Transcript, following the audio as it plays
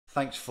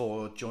Thanks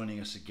for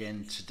joining us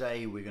again.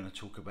 Today we're going to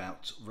talk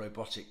about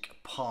robotic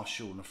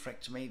partial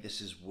nephrectomy.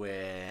 This is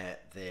where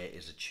there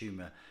is a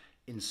tumour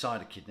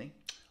inside a kidney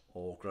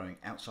or growing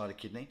outside a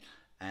kidney,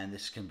 and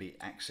this can be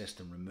accessed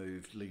and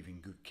removed, leaving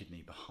good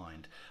kidney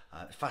behind.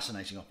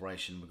 Fascinating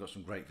operation. We've got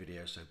some great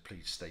videos, so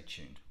please stay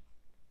tuned.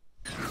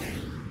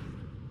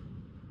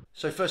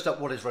 So first up,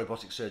 what is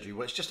robotic surgery?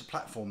 Well, it's just a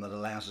platform that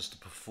allows us to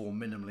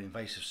perform minimally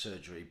invasive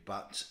surgery,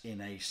 but in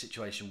a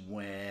situation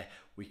where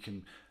we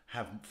can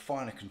have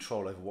finer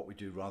control over what we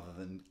do rather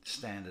than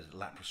standard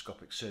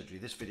laparoscopic surgery.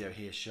 This video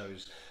here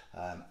shows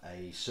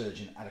a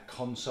surgeon at a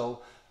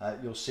console.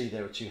 You'll see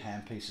there are two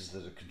handpieces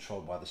that are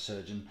controlled by the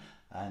surgeon,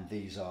 and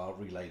these are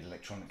relayed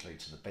electronically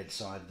to the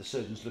bedside. The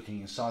surgeon's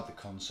looking inside the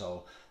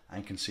console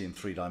and can see in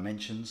 3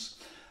 dimensions.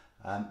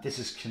 This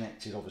is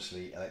connected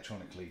obviously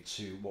electronically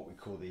to what we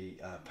call the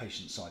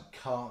patient side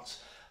cart.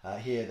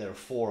 Here there are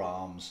 4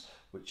 arms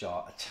which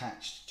are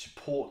attached to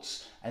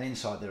ports, and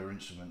inside there are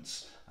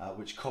instruments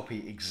which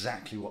copy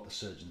exactly what the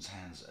surgeon's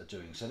hands are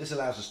doing. So this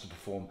allows us to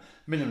perform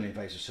minimally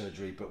invasive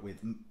surgery but with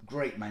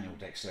great manual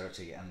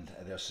dexterity, and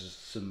there's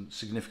some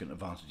significant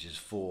advantages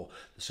for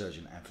the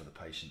surgeon and for the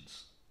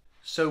patients.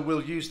 So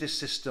we'll use this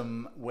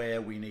system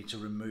where we need to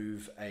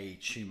remove a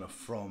tumour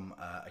from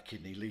a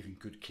kidney, leaving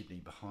good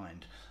kidney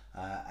behind.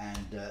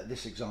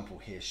 This example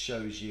here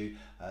shows you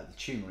the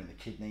tumour in the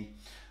kidney.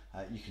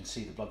 You can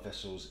see the blood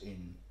vessels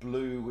in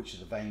blue, which are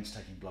the veins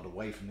taking blood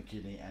away from the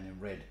kidney, and in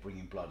red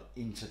bringing blood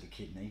into the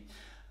kidney.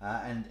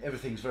 And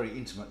everything's very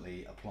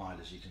intimately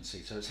applied, as you can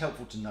see. So it's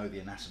helpful to know the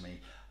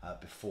anatomy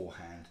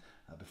beforehand,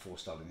 before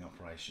starting the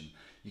operation.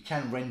 You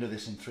can render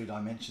this in 3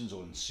 dimensions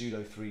or in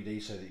pseudo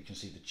 3D so that you can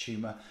see the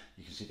tumour.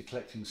 You can see the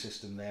collecting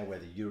system there where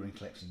the urine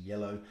collects in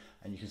yellow,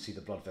 and you can see the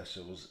blood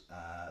vessels,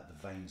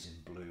 the veins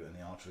in blue and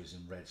the arteries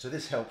in red. So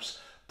this helps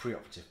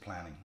preoperative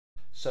planning.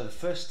 So the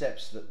first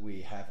steps that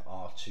we have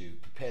are to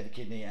prepare the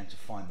kidney and to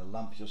find the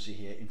lump. You'll see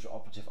here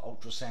intraoperative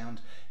ultrasound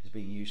is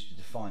being used to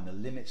define the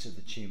limits of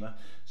the tumour.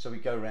 So we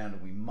go around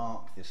and we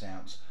mark this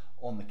out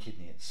on the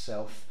kidney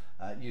itself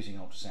using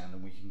ultrasound,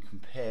 and we can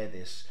compare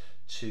this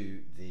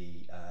to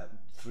the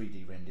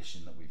 3D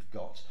rendition that we've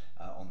got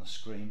on the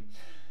screen.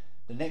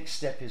 The next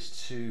step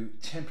is to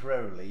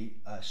temporarily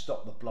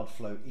stop the blood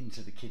flow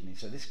into the kidney.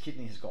 So this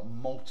kidney has got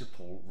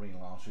multiple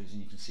renal arteries,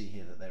 and you can see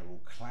here that they're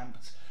all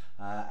clamped,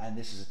 and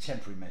this is a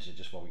temporary measure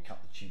just while we cut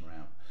the tumour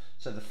out.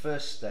 So the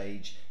first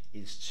stage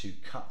is to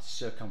cut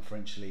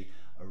circumferentially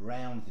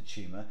around the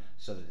tumour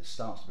so that it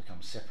starts to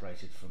become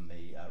separated from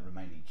the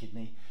remaining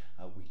kidney.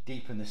 We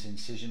deepen this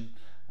incision.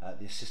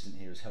 The assistant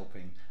here is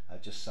helping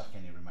just suck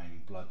any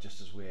remaining blood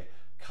just as we're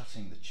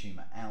cutting the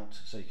tumour out.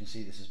 So you can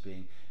see this is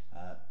being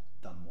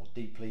done more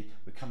deeply.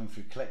 We're coming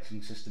through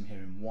collecting system here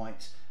in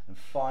white, and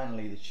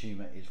finally the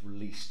tumour is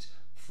released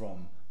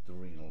from the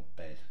renal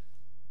bed.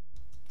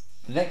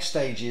 The next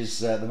stage is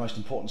the most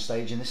important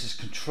stage, and this is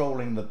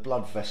controlling the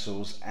blood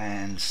vessels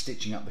and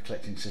stitching up the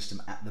collecting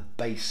system at the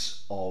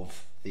base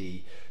of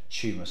the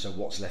tumour, so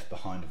what's left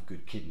behind of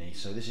good kidney.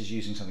 So this is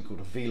using something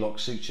called a V-lock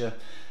suture,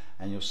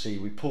 and you'll see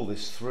we pull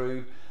this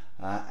through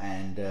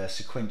and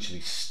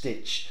sequentially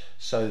stitch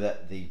so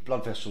that the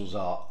blood vessels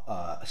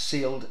are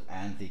sealed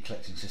and the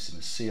collecting system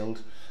is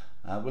sealed.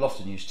 We'll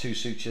often use 2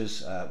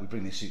 sutures. We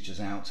bring these sutures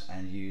out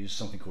and use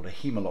something called a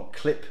Hemolock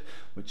clip,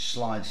 which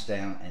slides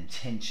down and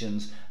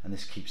tensions, and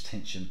this keeps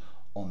tension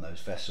on those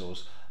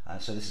vessels.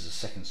 So this is a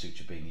second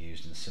suture being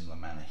used in a similar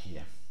manner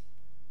here.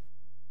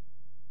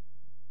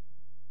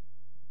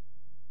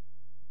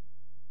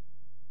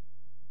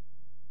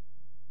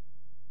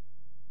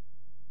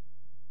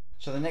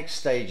 So the next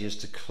stage is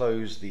to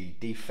close the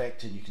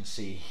defect, and you can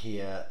see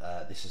here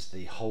this is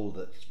the hole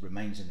that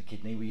remains in the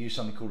kidney. We use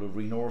something called a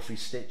renorrhaphy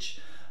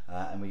stitch,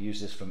 and we use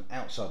this from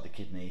outside the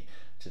kidney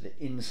to the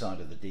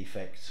inside of the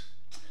defect.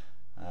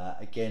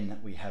 Again,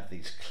 we have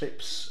these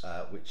clips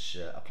which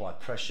apply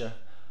pressure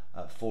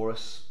for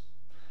us,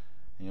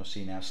 and you'll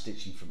see now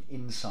stitching from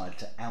inside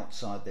to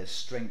outside. There's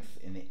strength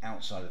in the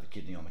outside of the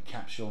kidney on the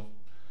capsule.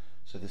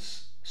 So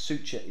this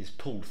suture is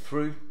pulled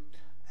through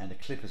and a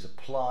clip is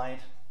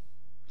applied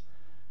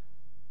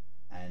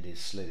and is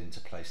slid into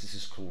place. This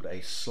is called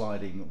a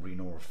sliding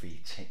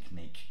renorrhaphy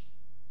technique.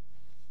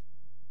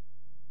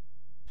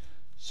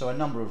 So a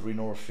number of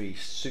renorrhaphy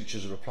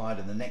sutures are applied,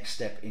 and the next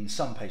step in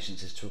some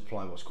patients is to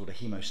apply what's called a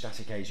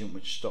hemostatic agent,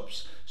 which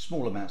stops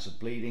small amounts of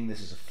bleeding. This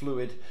is a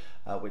fluid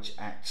which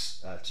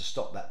acts to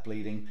stop that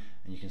bleeding,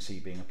 and you can see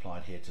being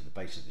applied here to the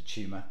base of the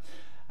tumour.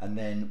 And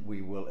then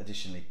we will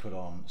additionally put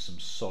on some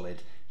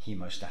solid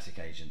hemostatic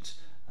agent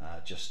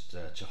just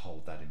to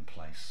hold that in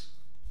place.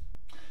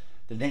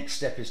 The next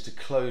step is to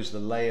close the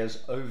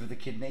layers over the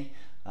kidney,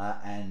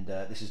 and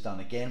this is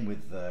done again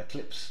with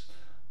clips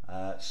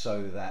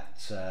so that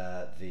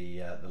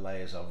the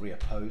layers are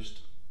reopposed.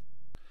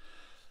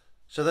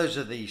 So those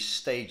are the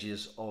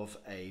stages of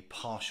a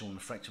partial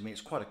nephrectomy. It's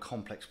quite a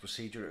complex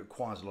procedure. It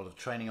requires a lot of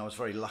training. I was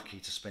very lucky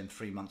to spend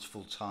 3 months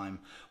full time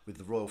with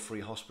the Royal Free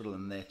Hospital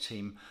and their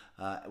team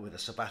with a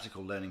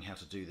sabbatical, learning how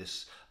to do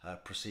this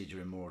procedure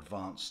in more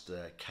advanced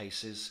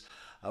cases.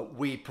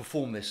 We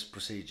perform this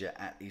procedure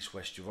at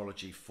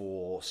EastWestUrology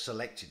for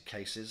selected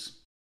cases.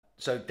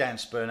 So Dan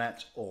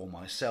Spurnat or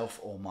myself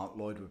or Mark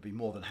Lloyd would be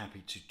more than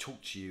happy to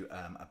talk to you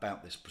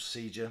about this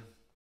procedure.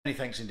 Many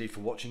thanks indeed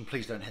for watching.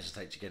 Please don't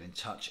hesitate to get in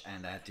touch,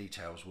 and our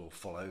details will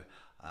follow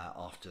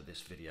after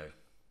this video.